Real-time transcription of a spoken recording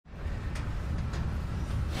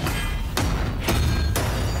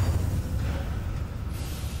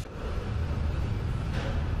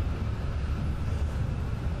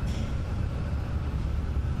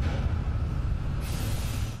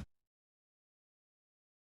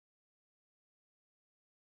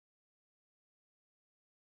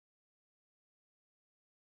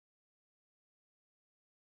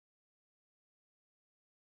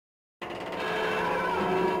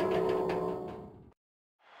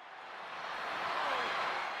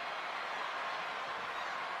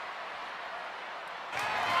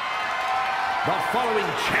The following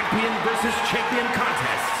champion versus champion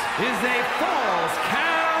contest is a Falls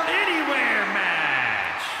Count Anywhere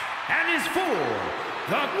match and is for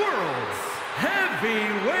the World's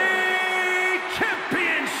Heavyweight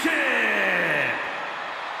Championship.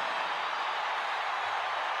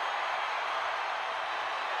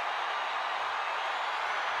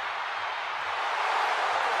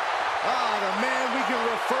 The man we can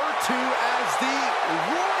refer to as the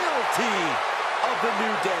royalty of the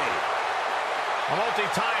New Day. A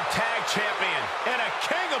multi-time tag champion and a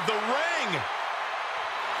king of the ring.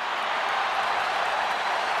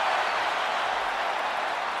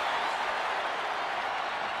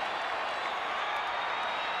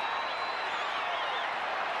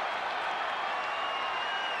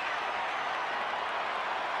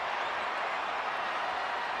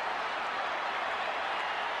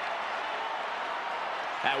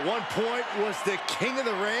 At one point was the king of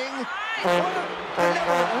the ring, but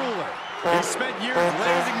never a ruler. He spent years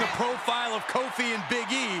raising the profile of Kofi and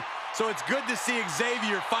Big E, so it's good to see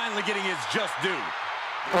Xavier finally getting his just due.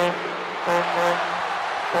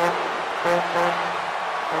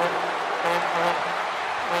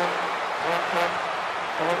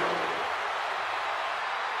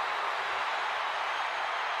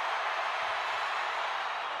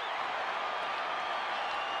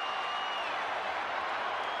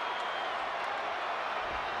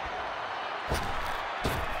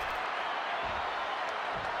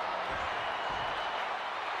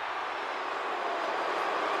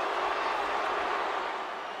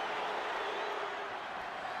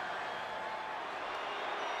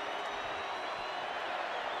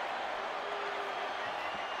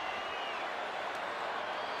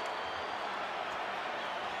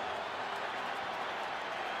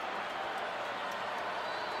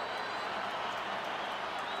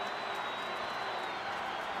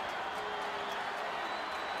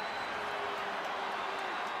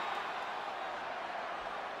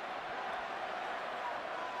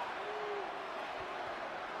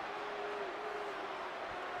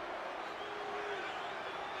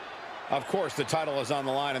 Of course, the title is on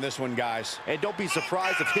the line in this one, guys. And don't be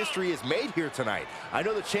surprised if history is made here tonight. I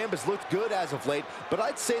know the champ has looked good as of late, but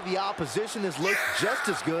I'd say the opposition has looked just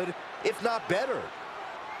as good, if not better.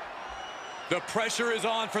 The pressure is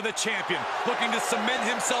on for the champion, looking to cement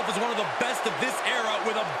himself as one of the best of this era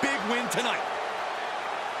with a big win tonight.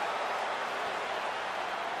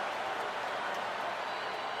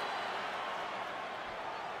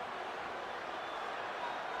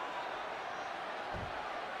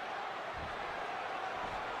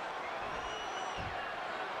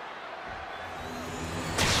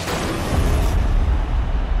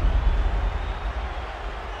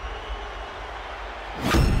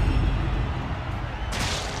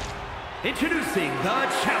 Introducing the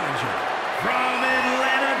challenger from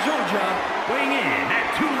Atlanta, Georgia, weighing in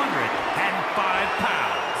at 205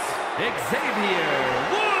 pounds, Xavier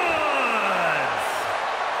Woods.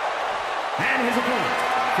 And his opponent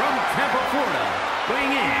from Tampa, Florida,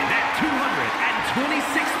 weighing in at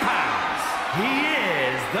 226 pounds, he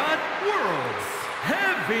is the world's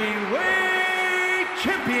heavyweight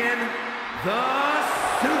champion, the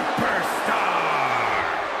Superstar.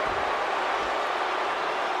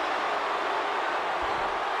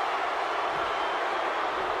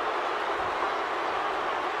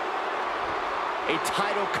 A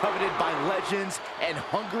title coveted by legends and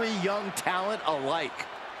hungry young talent alike.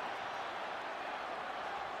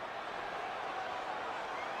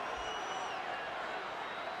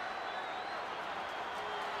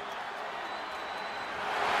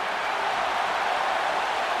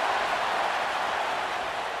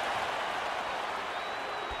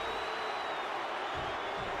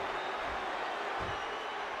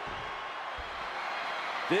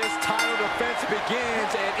 This title defense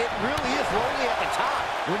begins, and it really is lonely at the top,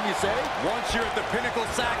 wouldn't you say? Once you're at the pinnacle,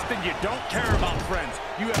 Saxton, you don't care about friends.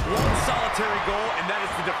 You have one solitary goal, and that is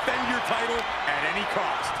to defend your title at any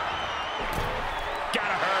cost.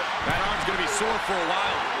 Gotta hurt. That arm's gonna be sore for a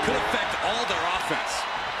while. Could affect all their offense.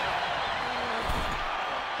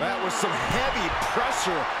 That was some heavy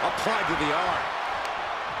pressure applied to the arm.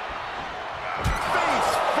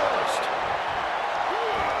 Face first.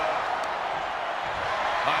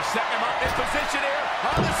 Setting him up in position here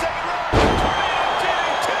on the second round.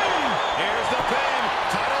 Here's the pin.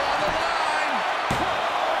 Title on the line.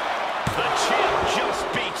 The champ just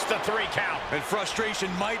beats the 3 count. And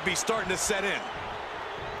frustration might be starting to set in.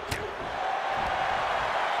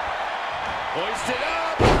 Hoisted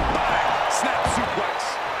up. Bang. Snap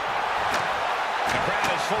suplex. The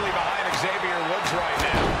crowd is fully behind Xavier Woods right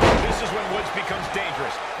now. This is when Woods becomes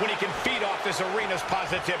dangerous, when he can feed off this arena's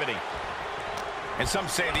positivity. And some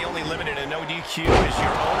say the only limit in a no DQ is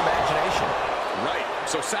your own imagination. Right,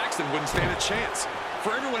 so Saxton wouldn't stand a chance.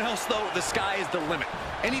 For everyone else, though, the sky is the limit.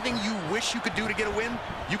 Anything you wish you could do to get a win,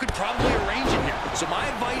 you could probably arrange it here. So my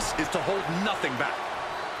advice is to hold nothing back.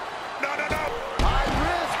 No, no, no! High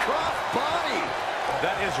risk, cross body.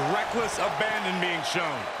 That is reckless abandon being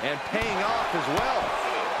shown. And paying off as well.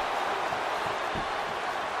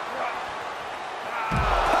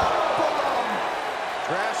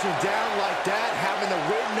 Crashing down like that, having the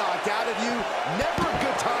wind knocked out of you, never a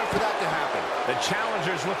good time for that to happen. The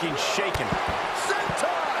challenger's looking shaken.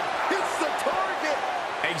 Senton hits the target.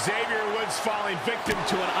 Xavier Woods falling victim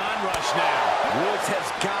to an onrush now. Woods has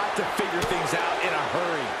got to figure things out in a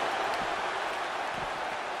hurry.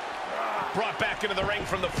 Brought back into the ring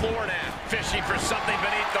from the floor now. Fishing for something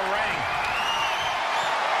beneath the ring.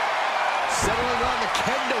 Settling on the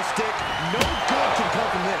kendo stick. No good can come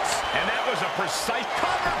from this. And that was a precise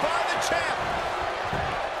cover by the champ.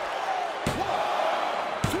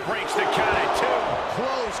 Breaks the count at 2.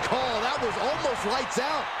 Close call. That was almost lights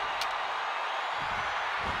out.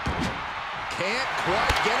 Can't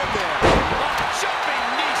quite get him there. Jumping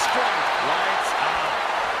knee strike. Lights out.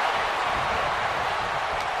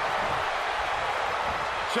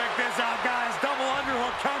 Check this out, guys. Double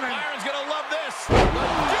underhook coming. Byron's gonna love this. Dude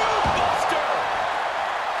Buster.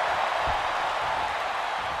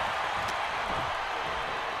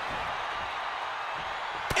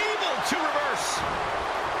 Able to reverse.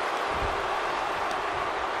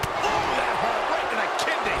 Oh, that hurt right to the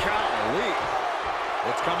kidney. Golly.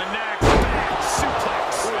 What's coming next? Back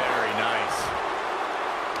suplex. Very nice.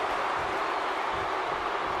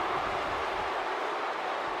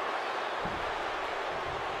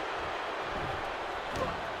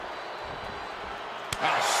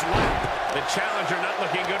 The challenger not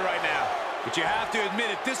looking good right now. But you have to admit,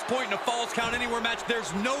 at this point in a Falls Count Anywhere match,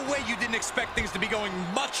 there's no way you didn't expect things to be going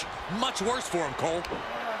much, much worse for him, Cole.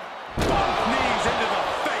 Both knees into the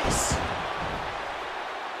face.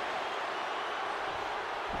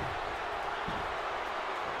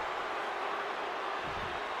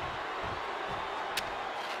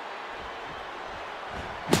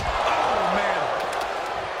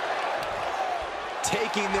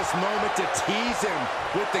 Taking this moment to tease him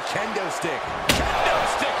with the kendo stick. Kendo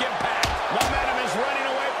stick impact. Momentum is running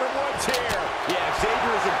away from Woods here. Yeah,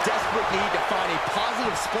 Xavier is in desperate need to find a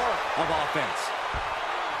positive spark of offense.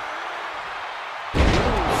 Ooh,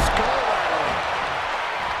 skull rattling.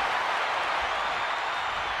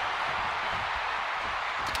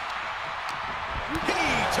 He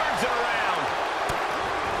turns it around.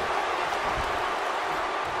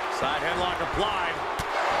 Side headlock applied.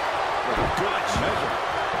 Good measure.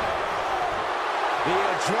 The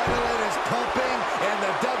adrenaline is pumping, and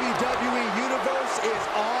the WWE Universe is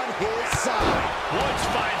on his side. Woods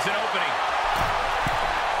finds an opening.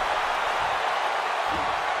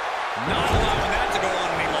 Not allowing that to go on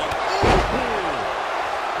any longer.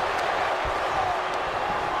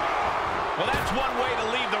 Well, that's one way to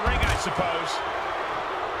leave the ring, I suppose.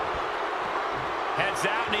 Heads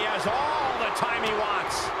out, and he has all the time he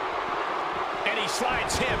wants. And he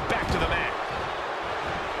slides him back to the mat.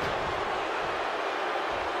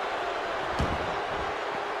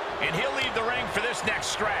 And he'll leave the ring for this next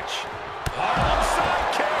stretch. Harlem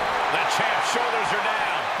sidekick. The champ's shoulders are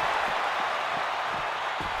down.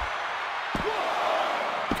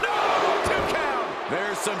 No, 2 count.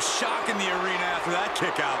 There's some shock in the arena after that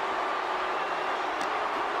kick out.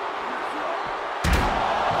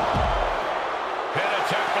 Pin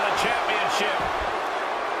attempt for the championship.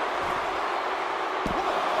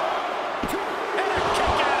 And a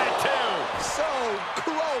kick out at 2. So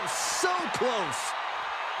close, so close.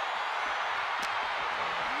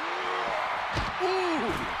 Ooh.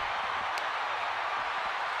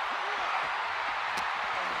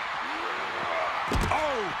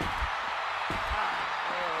 Oh!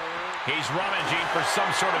 He's rummaging for some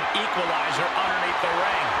sort of equalizer underneath the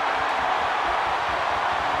ring.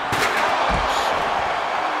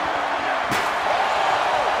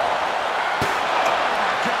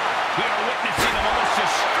 We are witnessing a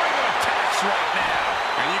malicious string of attacks right now.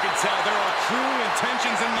 And you can tell there are true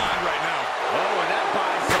intentions in mind right now. Oh, and that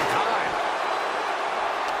buys some time.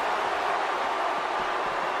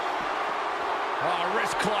 Oh,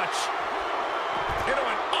 wrist clutch. Into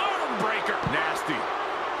an arm breaker. Nasty.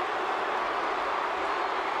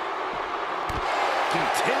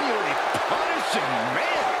 Continually punishing,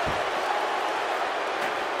 man.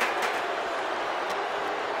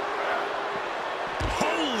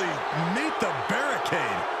 Holy, meet the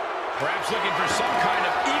barricade. Perhaps looking for some kind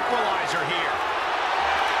of equalizer here.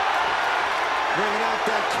 Bringing out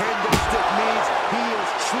that kendo stick means he is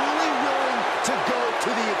truly willing to go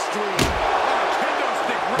the extreme. Oh, kendo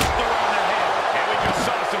stick wrapped around their head. And we just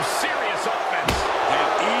saw some serious offense. And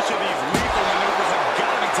each of these lethal maneuvers have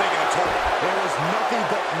got to be taking a toll. There was nothing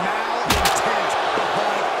but malintent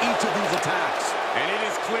behind each of these attacks. And it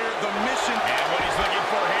is clear the mission... And what he's looking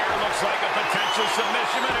for here looks like a potential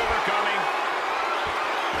submission maneuver coming.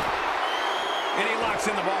 And he locks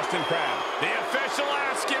in the Boston Crab. The official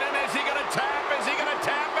asking him, is he going to tap? Is he going to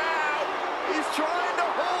tap out? He's trying to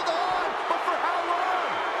hold on, but for how long?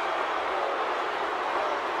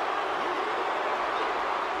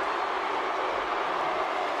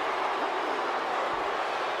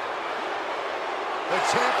 The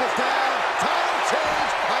champ is down. Title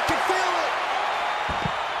change. I can feel it.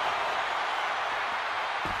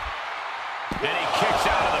 And he kicks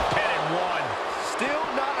out of the pin and one. Still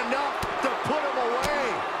not enough to put him away.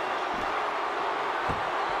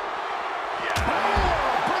 Yeah.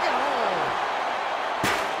 Oh, bring it home.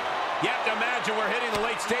 You have to imagine we're hitting the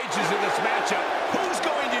late stages of this matchup. Who's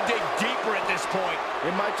going to dig deeper at this point?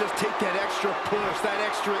 It might just take that extra push, that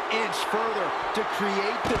extra inch further to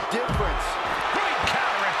create the difference. Great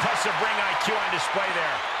counter, impressive ring IQ on display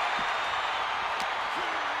there.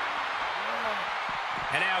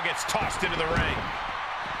 And now gets tossed into the ring.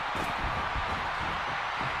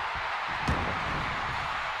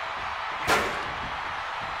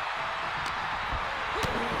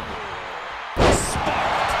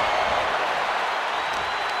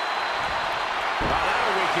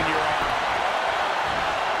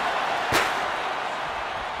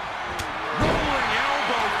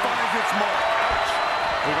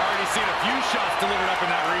 Delivered up in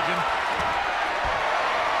that region.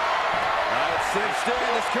 Cinched in,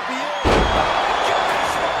 this could be it.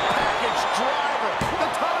 Gosh, package driver. The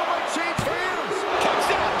title might change hands. Kicks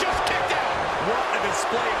out, just kicked out. What a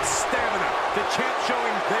display of stamina. The champ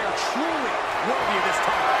showing they are truly worthy of this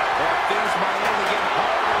title. Yeah, things might only get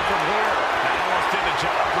harder from here. That almost did the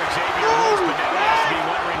job for Xavier Woods, but now he has to be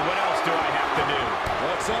wondering, what else do I have to do?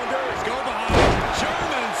 What's under? Let's go behind.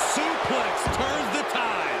 German suplex turns the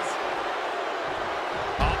ties.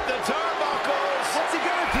 Turnbuckles. What's he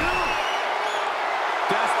gonna do?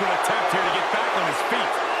 Desperate attempt here to get back on his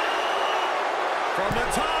feet. From the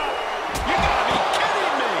top. You gotta be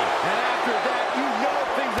kidding me. And after that, you know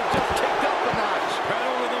things have just kicked up a notch.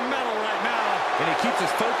 Pedal to the metal right now. And he keeps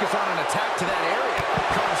his focus on an attack to that area.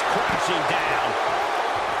 Comes crashing down.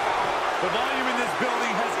 The volume in this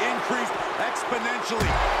building has increased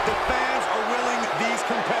exponentially. The fans are willing these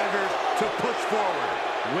competitors to push forward.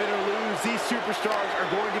 Win or lose, these superstars are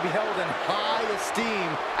going to be held in high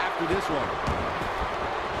esteem after this one.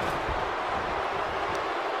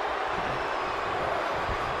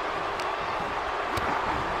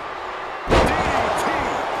 DDT.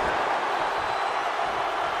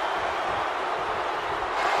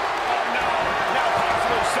 Oh no, now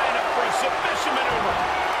possibly setting up for a submission maneuver.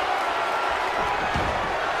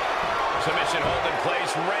 Submission hold in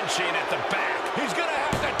place, wrenching at the back. He's gonna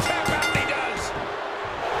have to tap out, and he does.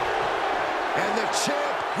 And the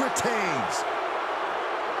champ retains.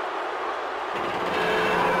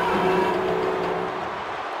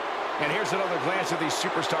 And here's another glance at these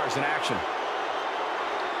superstars in action.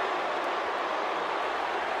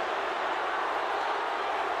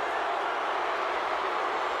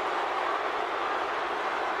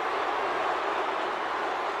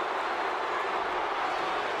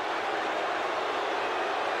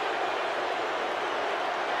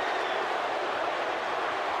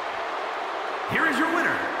 Here is your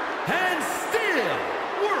winner, and still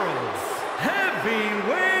World's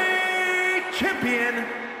Heavyweight Champion,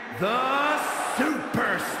 the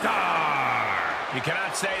Superstar. You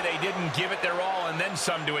cannot say they didn't give it their all and then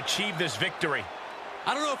some to achieve this victory.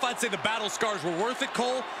 I don't know if I'd say the battle scars were worth it,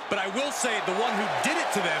 Cole, but I will say the one who did it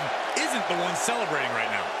to them isn't the one celebrating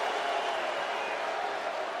right now.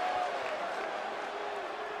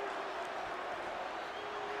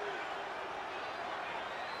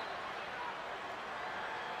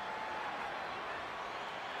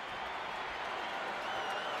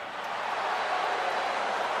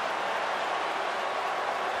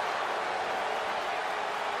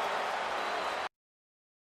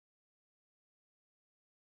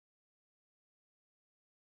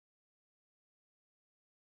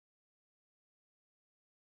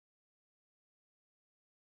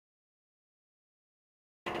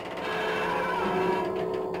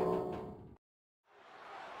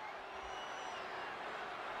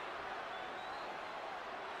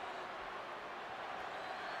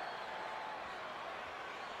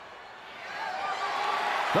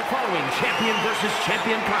 The following champion versus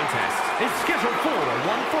champion contest is scheduled for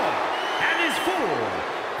one fall and is for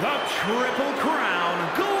the Triple Crown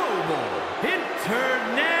Global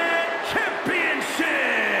Internet Championship!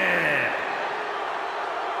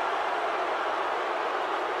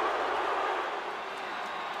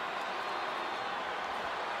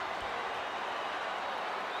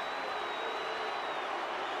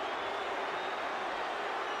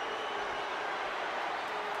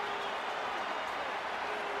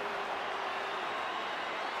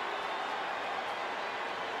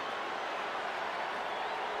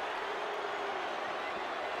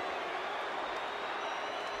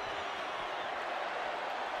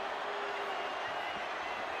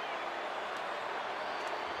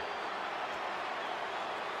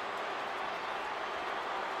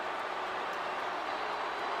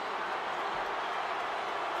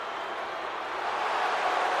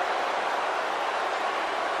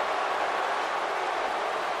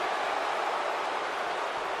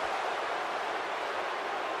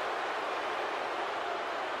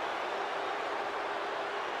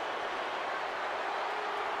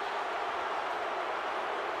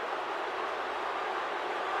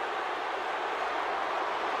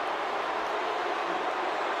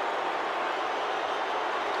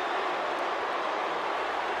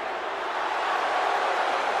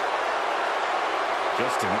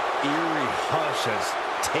 Just an eerie hush has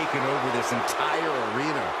taken over this entire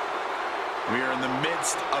arena. We are in the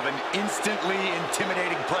midst of an instantly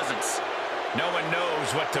intimidating presence. No one knows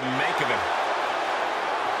what to make of him.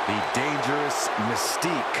 The dangerous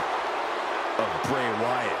mystique of Bray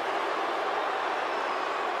Wyatt.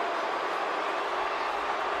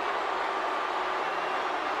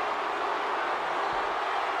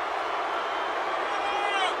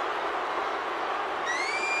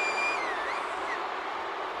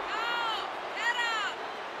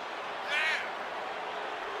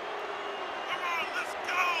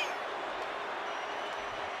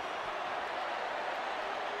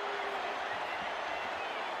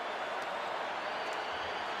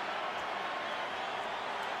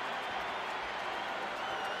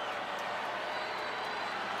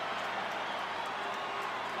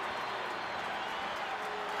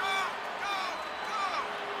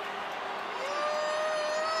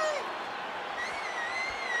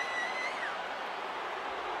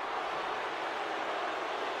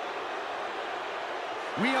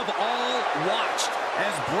 We have all watched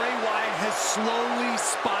as Bray Wyatt has slowly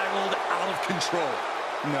spiraled out of control.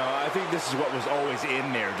 No, I think this is what was always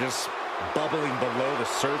in there, just bubbling below the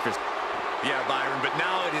surface. Yeah, Byron, but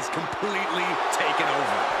now it is completely taken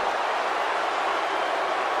over.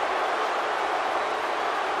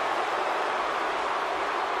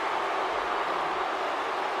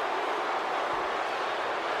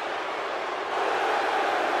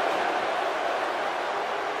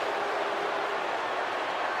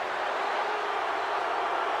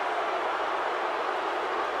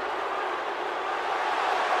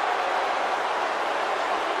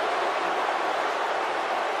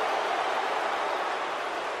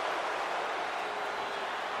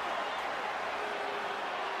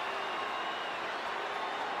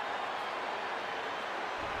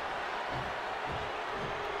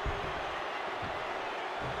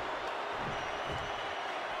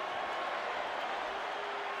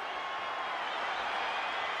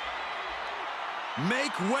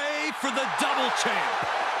 Make way for the double champ.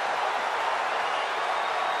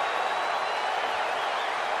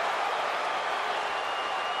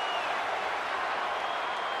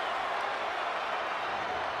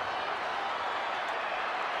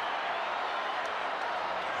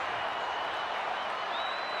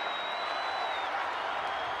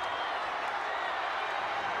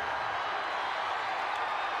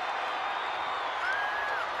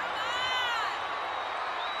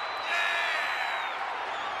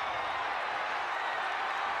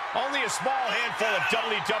 Only a small handful of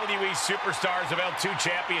WWE superstars have held 2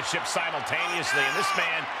 championships simultaneously, and this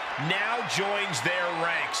man now joins their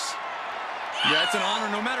ranks. Yeah, it's an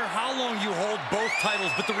honor no matter how long you hold both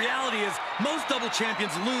titles, but the reality is most double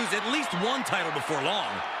champions lose at least one title before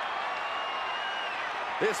long.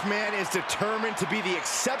 This man is determined to be the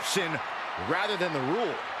exception rather than the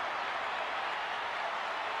rule.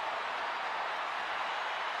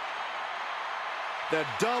 The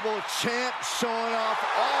double champ showing off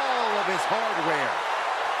all of his hardware.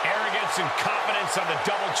 Arrogance and confidence on the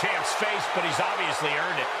double champ's face, but he's obviously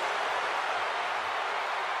earned it.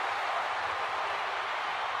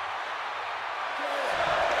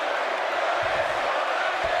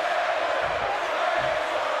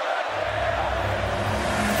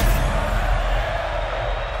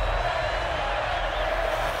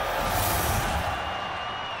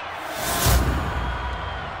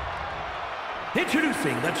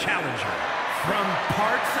 Introducing the challenger from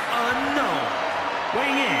parts unknown,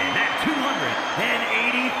 weighing in at 285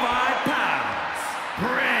 pounds,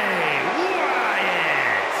 Bray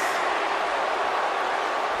Wyatt.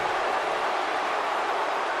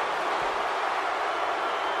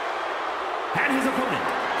 And his opponent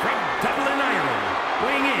from Dublin, Ireland,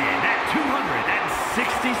 weighing in at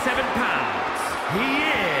 267 pounds, he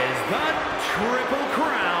is the Triple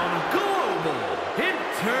Crown Global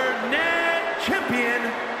Internet Champion,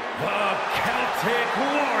 the Celtic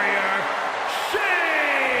Warrior, Sheamus!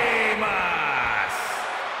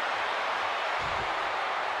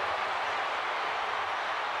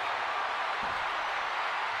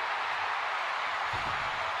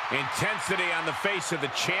 Intensity on the face of the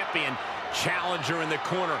champion. Challenger in the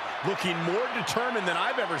corner, looking more determined than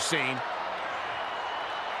I've ever seen.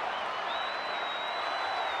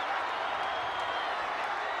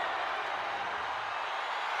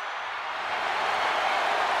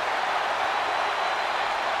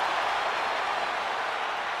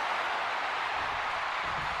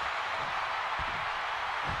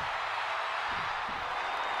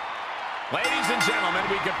 Ladies and gentlemen,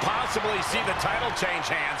 we could possibly see the title change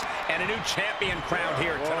hands and a new champion crowned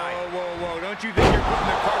here tonight. Whoa. Don't you think you're putting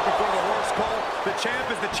the cart before the horse, Cole? The champ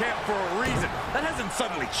is the champ for a reason. That hasn't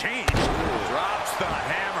suddenly changed. Drops the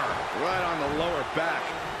hammer. Right on the lower back.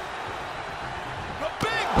 A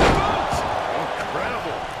big boot!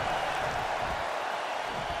 Incredible.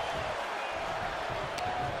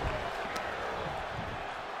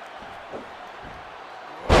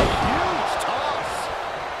 Huge toss.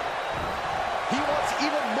 He wants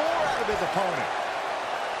even more out of his opponent.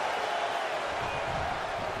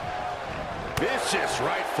 Vicious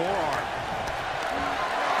right forearm.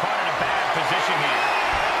 Caught in a bad position here.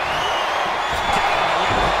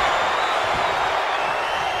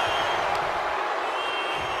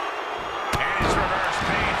 And it's reverse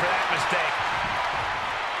pain for that mistake.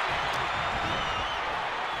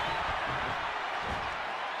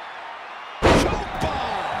 Choke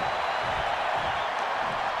bomb.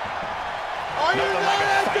 Are you Nothing like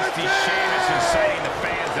a feisty Sheamus inciting the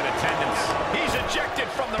fans in attendance. He's ejected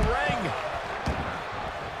from the ring.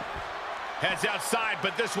 Heads outside,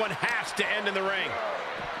 but this one has to end in the ring.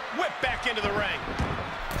 Whip back into the ring.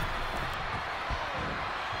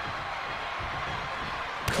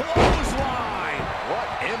 Clothesline. What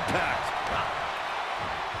impact.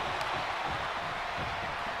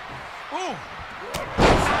 Ooh.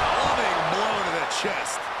 Stunning blow to the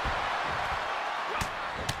chest.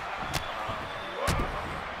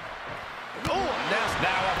 Oh,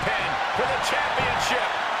 now a pin for the championship.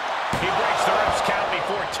 He breaks the ref's count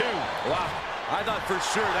before 2. Wow, I thought for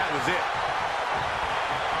sure that was it.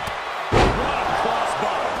 What a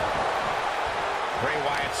crossbody. Bray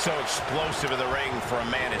Wyatt's so explosive in the ring for a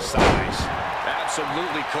man his size.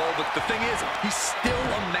 Absolutely, Cole, but the thing is, he's still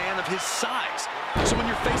a man of his size. So when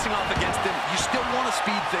you're facing off against him, you still want to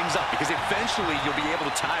speed things up because eventually you'll be able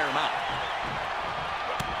to tire him out.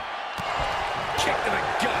 Kick to the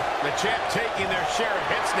gut. The champ taking their share of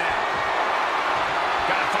hits now.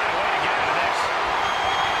 Gotta find a way to get out of this.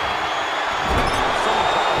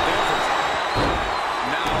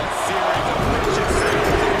 Now a series of vicious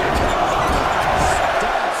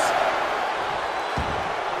stunts.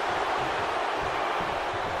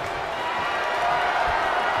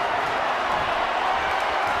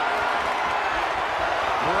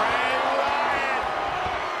 Bray Wyatt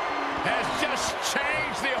has just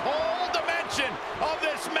changed the whole dimension of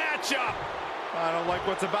this matchup. I don't like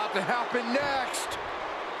what's about to happen next.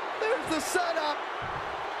 There's the setup.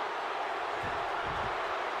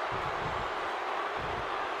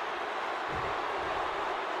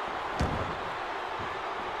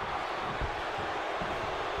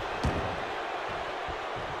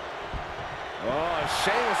 Oh,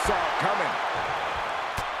 Sheamus saw it coming.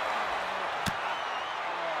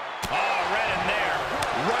 Oh, right in there.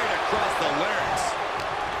 Right across the larynx.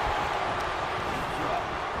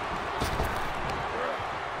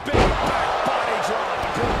 Big back body drop.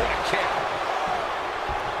 Good, what a kick.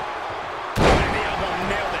 And the elbow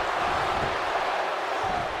nailed it.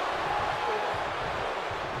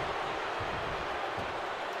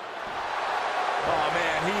 Oh,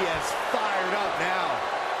 man, he is fired up now.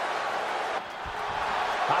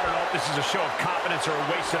 I don't know if this is a show of confidence or a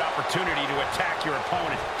wasted opportunity to attack your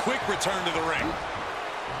opponent. Quick return to the ring.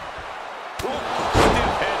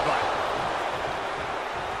 Stiff headbutt.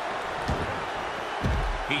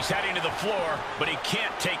 He's heading to the floor, but he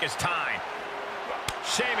can't take his time.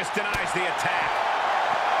 Sheamus denies the attack.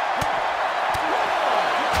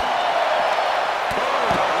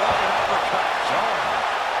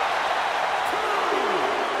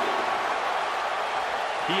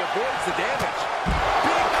 He avoids the damage.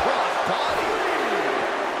 Big cross body.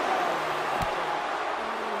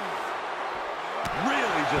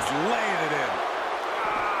 just laying it in.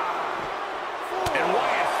 And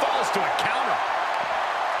Wyatt falls to a counter.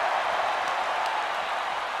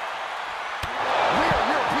 Rear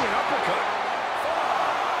European uppercut.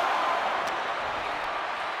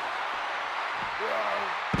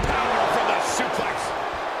 Power from the suplex.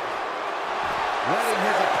 Letting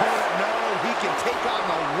his opponent know he can take on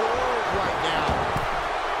the world right now.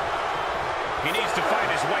 He needs to find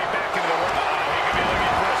his way back into the world. He could be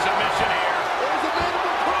looking for a submission here. There's a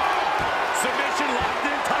minimum prong. Submission locked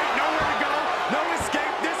in tight, nowhere to go, no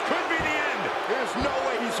escape. This could be the end. There's no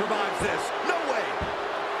way he survives this. No way.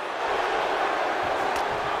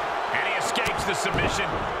 And he escapes the submission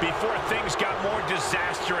before things got more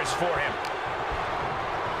disastrous for him.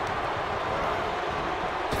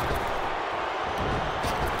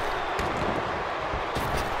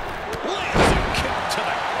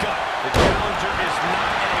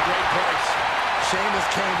 Sheamus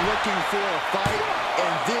came looking for a fight,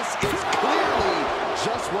 and this is clearly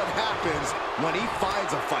just what happens when he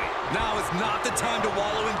finds a fight. Now is not the time to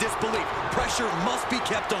wallow in disbelief. Pressure must be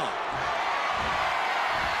kept on.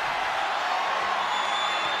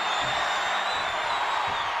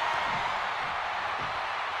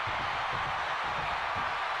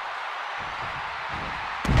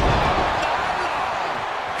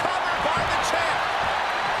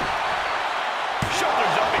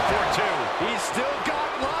 He's still got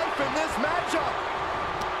life in this matchup.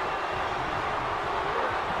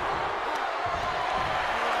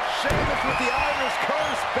 Sheamus with the Irish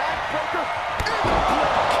curse, backbreaker, and a blow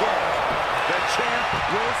kick. The champ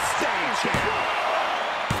will stay champ.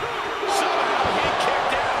 Somehow he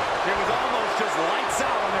kicked out. It was almost just lights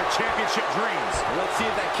out on their championship dreams. Let's see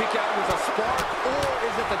if that kick out was a spark, or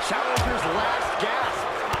is it the challenger's last gasp?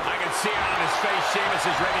 I can see it on his face. Sheamus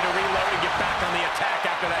is ready to reload and get back on the attack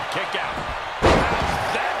after that kick out.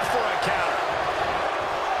 How's that for a counter?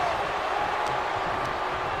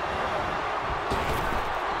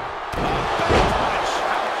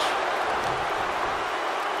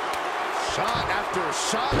 Shot after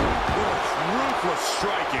shot. Ruthless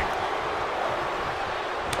striking.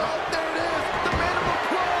 Oh, there it is. The minimum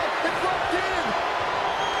claw. It's locked in.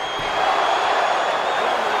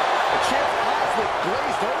 The champ's eyes look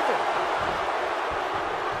glazed over.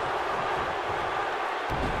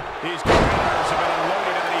 These competitors have been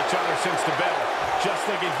unloading on each other since the bell. Just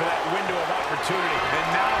looking for that window of opportunity. And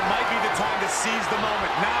now might be the time to seize the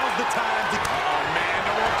moment. Now's the time to... Oh,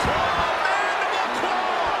 mandible claw. Mandible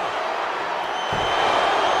claw.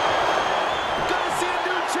 Gonna see a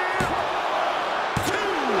new champ. Two.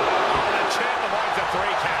 Oh, the champ avoids a 3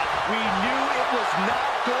 count. We knew it was not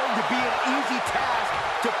going to be an easy task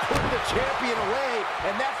to put the champion away,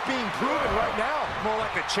 and that's being proven right now. More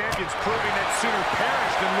like the champions proving that sooner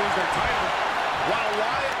perish than lose their title. While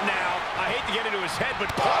Wyatt now, I hate to get into his head,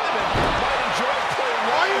 but part of him might enjoy playing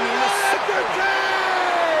Wyatt in this situation.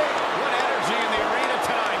 What energy in the arena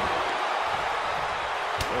tonight.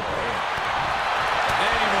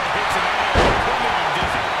 Anyone hits him anywhere, he'll leave him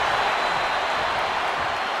dizzy.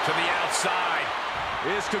 To the outside.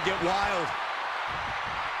 This could get wild.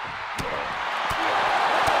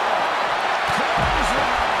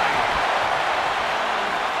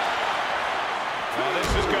 Oh, this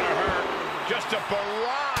is going to hurt. Just a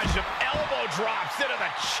barrage of elbow drops into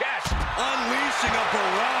the chest. Unleashing a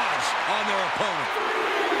barrage on their opponent.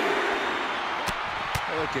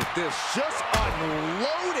 Look at this, just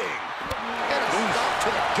unloading. And a stop to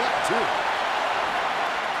the gut, too.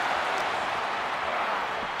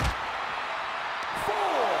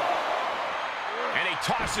 And he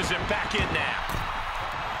tosses him back in now.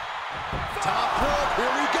 Top rope,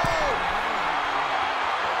 here we go.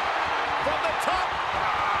 From the top.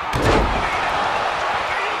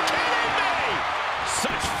 Are you kidding me?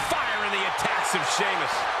 Such fire in the attacks of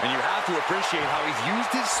Sheamus. And you have to appreciate how he's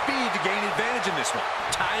used his speed to gain advantage in this one,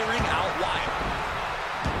 tiring out Wyatt.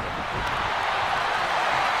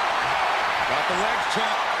 Got the legs,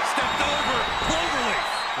 champ. Stepped over, cloverleaf.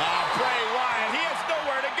 Bray Wyatt, he has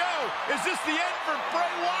nowhere to go. Is this the end for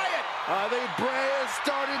Bray Wyatt? I think Bray is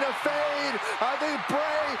starting to fade. I think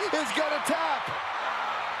Bray is going to tap.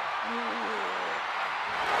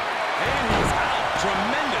 And he's out.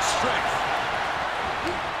 Tremendous strength.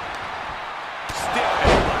 Stiff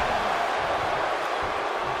headbutt.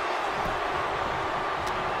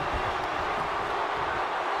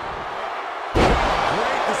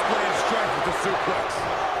 Great display of strength with the suplex.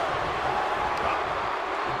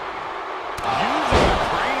 Using the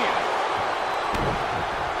cranium.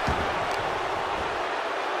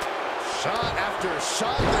 Shot after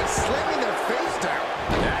shot and slamming their face down.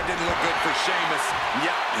 That didn't look good for Sheamus.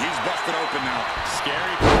 Yep, he's busted open now.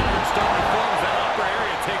 Scary pattern starting to form as that upper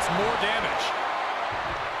area takes more damage.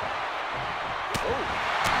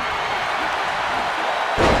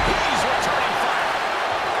 He's returning fire.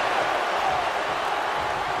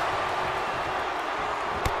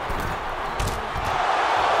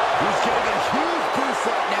 He's getting a huge boost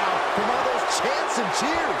right now from all those chants and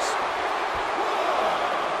cheers.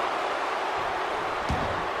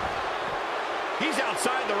 He's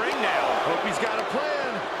outside the ring now. Hope he's got a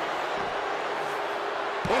plan.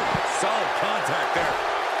 Oh, solid contact there.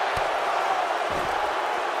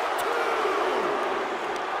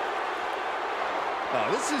 Oh,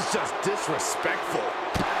 this is just disrespectful.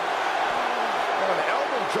 Oh, an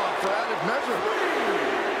elbow drop for added measure.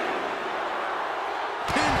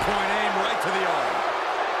 Pinpoint aim right to the arm.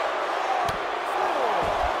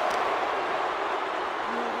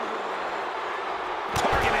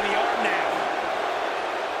 Targeting the arm now.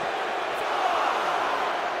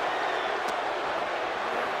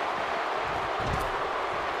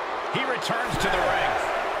 He returns to the ring.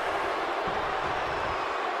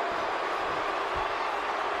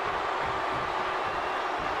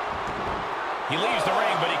 He leaves the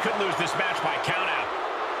ring, but he could lose this match by countout.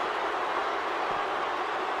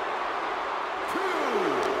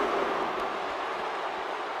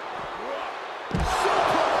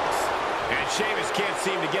 And Sheamus can't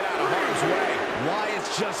seem to get out of harm's way.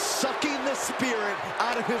 Wyatt's just sucking the spirit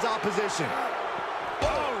out of his opposition.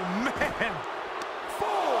 Oh, man.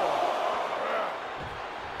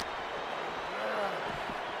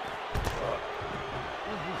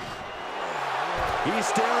 He's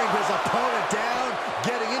staring his opponent down,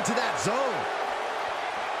 getting into that zone.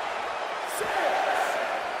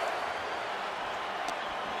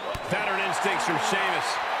 Veteran instincts from Sheamus.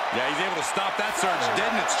 Yeah, he's able to stop that surge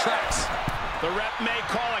dead in its tracks. The ref may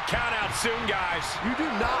call a countout soon, guys. You do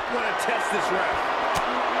not want to test this ref.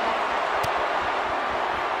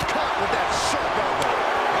 Caught with that sharp elbow.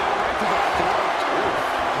 Right to the throat.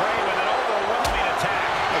 Ray with an overwhelming attack.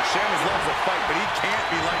 Look, Sheamus loves a fight, but he can't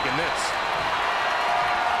be liking this.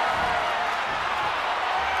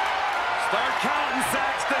 Start counting,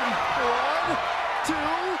 Saxton. 1, 2,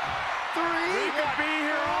 3. We could be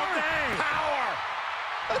here all day. Power.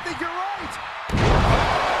 I think you're right.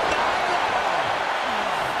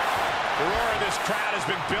 The roar of this crowd has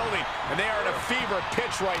been building, and they are at a fever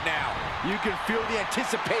pitch right now. You can feel the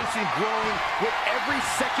anticipation growing with every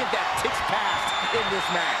second that ticks past in this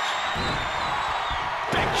match.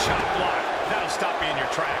 Big shot block. That'll stop you in your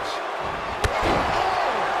tracks.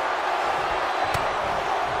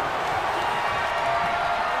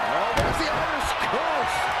 Oh, there's the Irish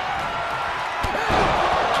curse.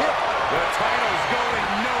 The title's going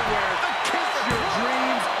nowhere. Kiss your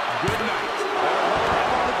dreams. Good night.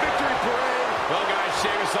 On the victory parade. Well, guys,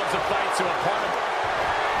 Sheamus loves a fight, so a part of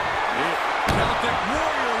Celtic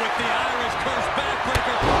Warrior with the Irish curse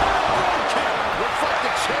backbreaker. Looks like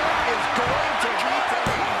the champ is going to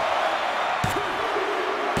retain.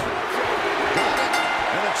 Got it.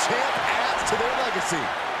 And the champ adds to their legacy.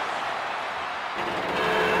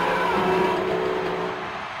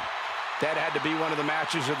 That had to be one of the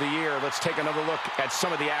matches of the year. Let's take another look at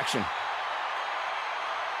some of the action.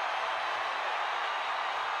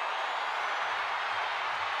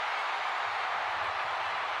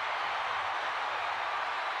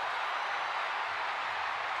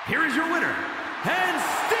 Here is your winner, and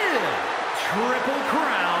still Triple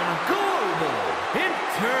Crown Global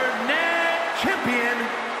Internet Champion,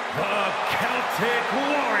 the Celtic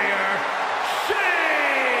Warrior.